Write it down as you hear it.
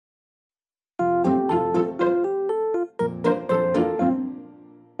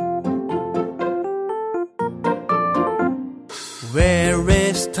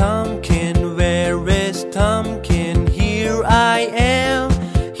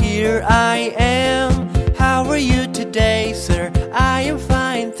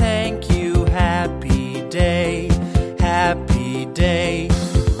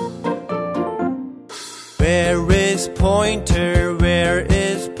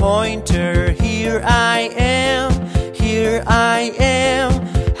here I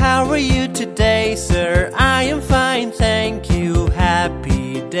am. How are you today, sir? I am fine, thank you.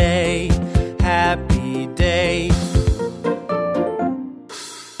 Happy day, happy day.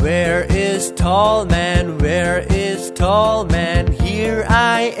 Where is tall man? Where is tall man? Here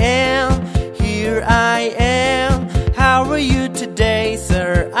I am, here I am. How are you today,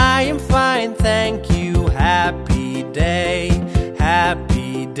 sir? I am fine, thank you. Happy day,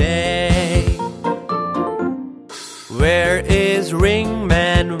 happy day. Where is ring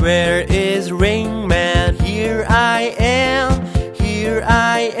man? Where is ring man? Here I am, here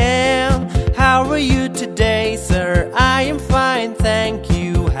I am. How are you today, sir? I am fine, thank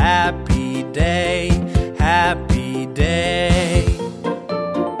you. Happy day, happy day.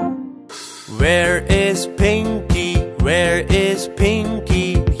 Where is Pinky? Where is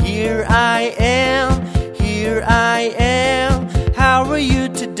Pinky? Here I am, here I am. How are you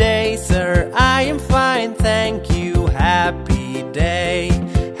today, sir? I am fine, thank you. Happy day,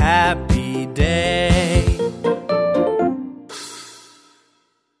 happy day.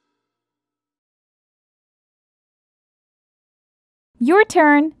 Your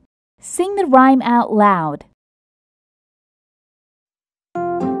turn. Sing the rhyme out loud.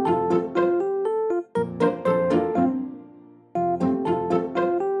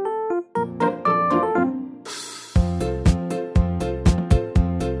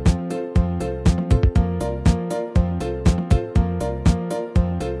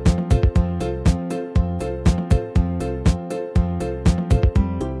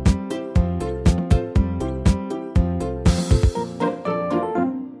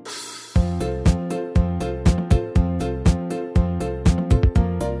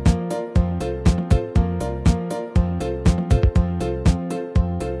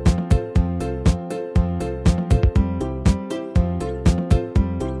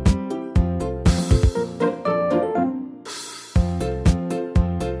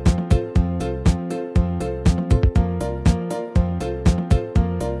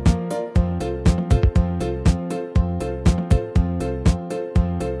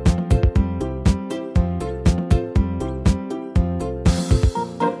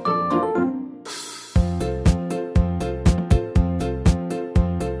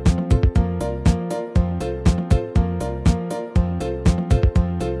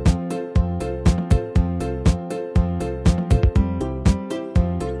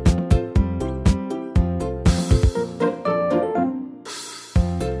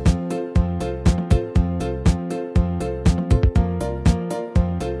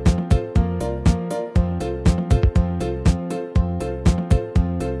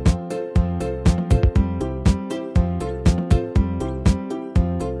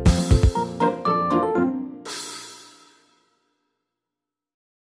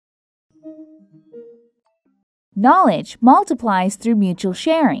 Knowledge multiplies through mutual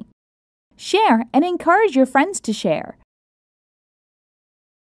sharing. Share and encourage your friends to share.